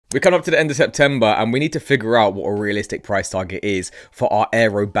We're coming up to the end of September and we need to figure out what a realistic price target is for our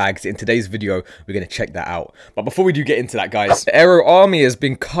Aero bags. In today's video, we're going to check that out. But before we do get into that, guys, the Aero army has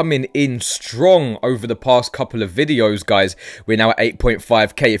been coming in strong over the past couple of videos, guys. We're now at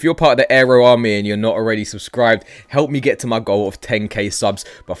 8.5k. If you're part of the Aero army and you're not already subscribed, help me get to my goal of 10k subs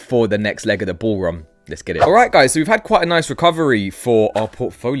before the next leg of the Bullrun. Let's get it. All right, guys, so we've had quite a nice recovery for our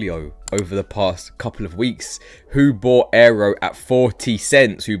portfolio over the past couple of weeks. Who bought Aero at 40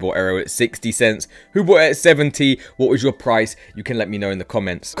 cents? Who bought Aero at 60 cents? Who bought it at 70? What was your price? You can let me know in the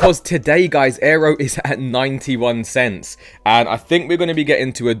comments. Because today, guys, Aero is at 91 cents. And I think we're going to be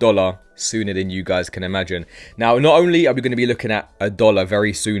getting to $1 sooner than you guys can imagine. Now, not only are we going to be looking at $1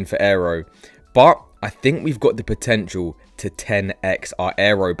 very soon for Aero, but I think we've got the potential to 10x our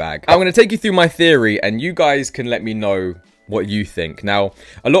Aero bag. I'm going to take you through my theory and you guys can let me know what you think. Now,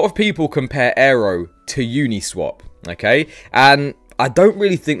 a lot of people compare Aero to Uniswap, okay? And I don't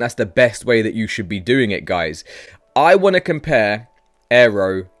really think that's the best way that you should be doing it, guys. I want to compare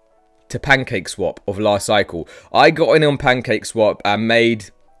Aero to PancakeSwap of last cycle. I got in on PancakeSwap and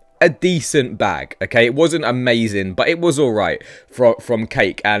made a decent bag, okay? It wasn't amazing, but it was all right from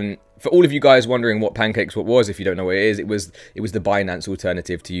Cake. And for all of you guys wondering what PancakeSwap was, if you don't know what it is, it was the Binance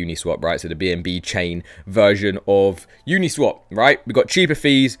alternative to Uniswap, right? So the BNB chain version of Uniswap, right? We got cheaper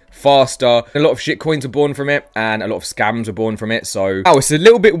fees, faster. A lot of shit coins were born from it, and a lot of scams were born from it. So now it's a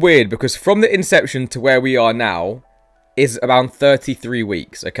little bit weird because from the inception to where we are now is around 33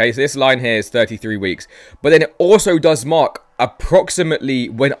 weeks. Okay, so this line here is 33 weeks, but then it also does mark approximately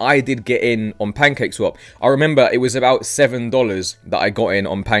when I did get in on PancakeSwap. I remember it was about $7 that I got in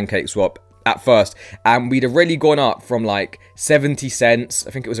on PancakeSwap at first, and we'd already gone up from like 70 cents,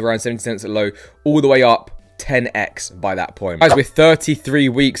 I think it was around 70 cents at low, all the way up 10x by that point. Guys, we're 33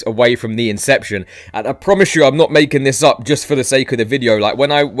 weeks away from the inception, and I promise you I'm not making this up just for the sake of the video. Like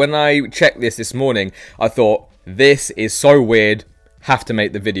when I checked this morning, I thought, this is so weird, have to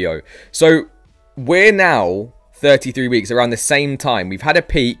make the video. So we're now 33 weeks, around the same time. We've had a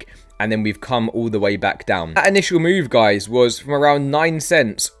peak and then we've come all the way back down. That initial move, guys, was from around 9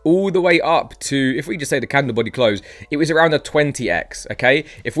 cents all the way up to, if we just say the candle body close, it was around a 20x, okay?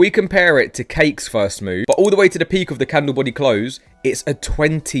 If we compare it to Cake's first move, but all the way to the peak of the candle body close, it's a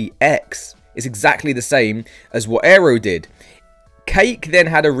 20x. It's exactly the same as what Aero did. Cake then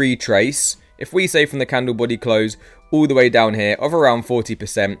had a retrace, if we say from the candle body close all the way down here, of around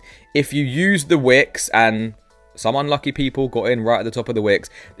 40%. If you use the wicks, and some unlucky people got in right at the top of the wicks,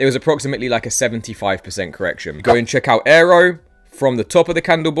 there was approximately like a 75% correction. Go and check out Aero from the top of the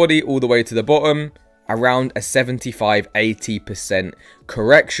candle body all the way to the bottom, around a 75-80%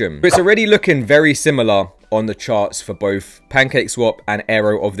 correction. But it's already looking very similar on the charts for both PancakeSwap and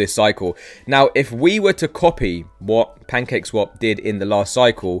Aero of this cycle. Now, if we were to copy what PancakeSwap did in the last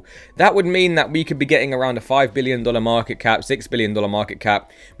cycle, that would mean that we could be getting around a $5 billion market cap, $6 billion market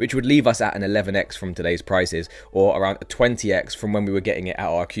cap, which would leave us at an 11x from today's prices, or around a 20x from when we were getting it at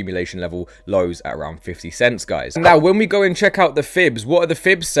our accumulation level lows at around 50 cents, guys. Now, when we go and check out the fibs, what are the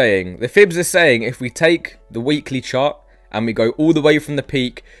fibs saying? The fibs are saying if we take the weekly chart and we go all the way from the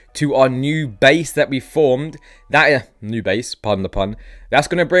peak to our new base that we formed, that new base, pardon the pun, that's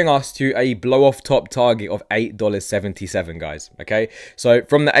going to bring us to a blow off top target of $8.77, guys. Okay, so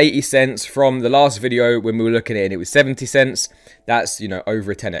from the 80 cents from the last video when we were looking at it, it was 70 cents. That's, you know,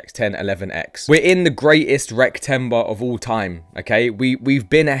 over a 10x, 10, 11x. We're in the greatest rectember of all time. Okay, we've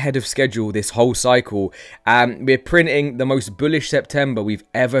been ahead of schedule this whole cycle, and we're printing the most bullish September we've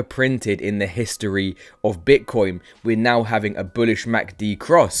ever printed in the history of Bitcoin. We're now having a bullish MACD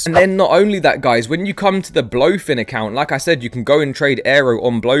cross. And then not only that, guys, when you come to the Blowfin account, like I said, you can go and trade Aero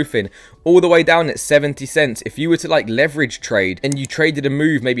on Blowfin all the way down at 70 cents. If you were to like leverage trade and you traded a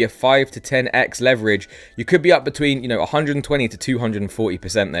move, maybe a 5 to 10x leverage, you could be up between, you know, 120 to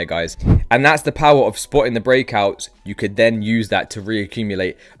 240% there, guys. And that's the power of spotting the breakouts. You could then use that to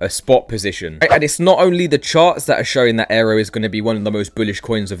reaccumulate a spot position. And it's not only the charts that are showing that Aero is going to be one of the most bullish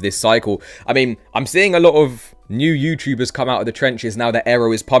coins of this cycle. I mean, I'm seeing a lot of new YouTubers come out of the trenches now that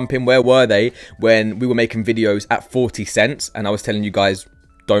Aero is pumping. Where were they when we were making videos at 40 cents and I was telling you guys,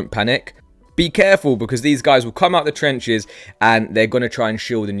 don't panic? Be careful, because these guys will come out the trenches and they're going to try and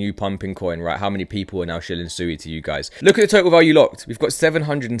shield a new pumping coin, right? How many people are now shilling Sui to you guys? Look at the total value locked. We've got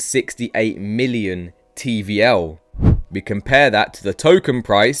 768 million TVL. We compare that to the token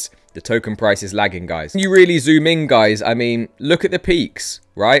price. The token price is lagging, guys. You really zoom in, guys. I mean, look at the peaks,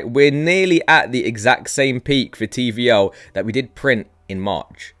 right? We're nearly at the exact same peak for TVL that we did print in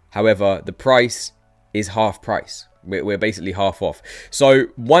March. However, the price is half price. We're basically half off. So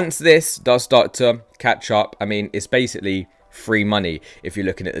once this does start to catch up, I mean, it's basically free money if you're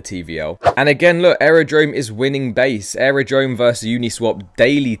looking at the TVL. And again, look, Aerodrome is winning base. Aerodrome versus Uniswap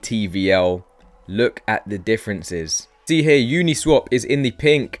daily TVL. Look at the differences. See here, Uniswap is in the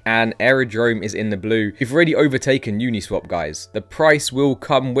pink and Aerodrome is in the blue. We've already overtaken Uniswap, guys. The price will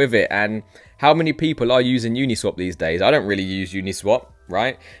come with it. And how many people are using Uniswap these days? I don't really use Uniswap,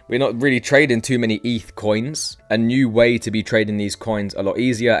 right? We're not really trading too many ETH coins. A new way to be trading these coins a lot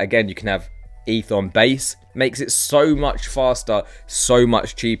easier. Again, you can have ETH on base. Makes it so much faster, so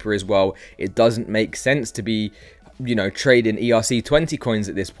much cheaper as well. It doesn't make sense to be, you know, trading ERC20 coins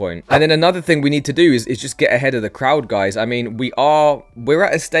at this point. And then another thing we need to do is just get ahead of the crowd, guys. I mean, we're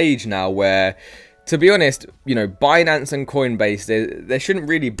at a stage now where, to be honest, you know, Binance and Coinbase, there shouldn't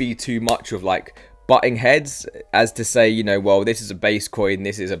really be too much of like butting heads as to say, you know, well, this is a base coin,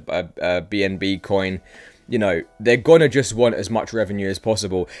 this is a BNB coin. You know, they're gonna just want as much revenue as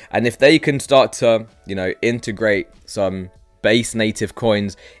possible. And if they can start to, you know, integrate some base native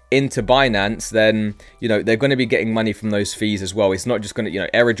coins into Binance, then, you know, they're going to be getting money from those fees as well. It's not just going to, you know,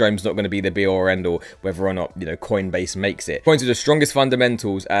 Aerodrome's not going to be the be all or end all whether or not, you know, Coinbase makes it. Coins with the strongest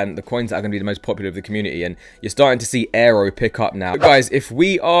fundamentals and the coins that are going to be the most popular of the community, and you're starting to see Aero pick up now. But guys, if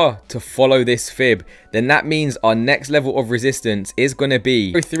we are to follow this fib, then that means our next level of resistance is going to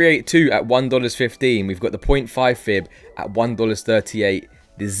be 382 at $1.15. We've got the 0.5 fib at $1.38.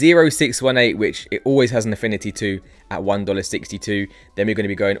 The 0618, which it always has an affinity to, at $1.62. Then we're going to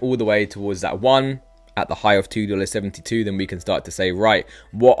be going all the way towards that 1 at the high of $2.72. Then we can start to say, right,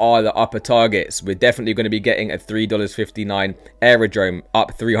 what are the upper targets? We're definitely going to be getting a $3.59 Aerodrome,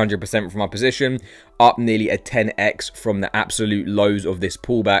 up 300% from our position, up nearly a 10x from the absolute lows of this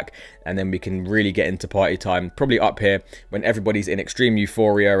pullback. And then we can really get into party time, probably up here when everybody's in extreme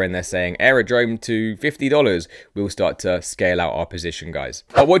euphoria and they're saying Aerodrome to $50. We'll start to scale out our position, guys.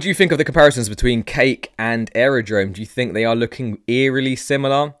 But what do you think of the comparisons between Cake and Aerodrome? Do you think they are looking eerily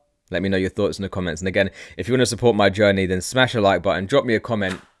similar? Let me know your thoughts in the comments. And again, if you want to support my journey, then smash a like button, drop me a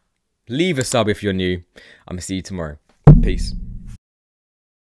comment, leave a sub if you're new. I'm going to see you tomorrow. Peace.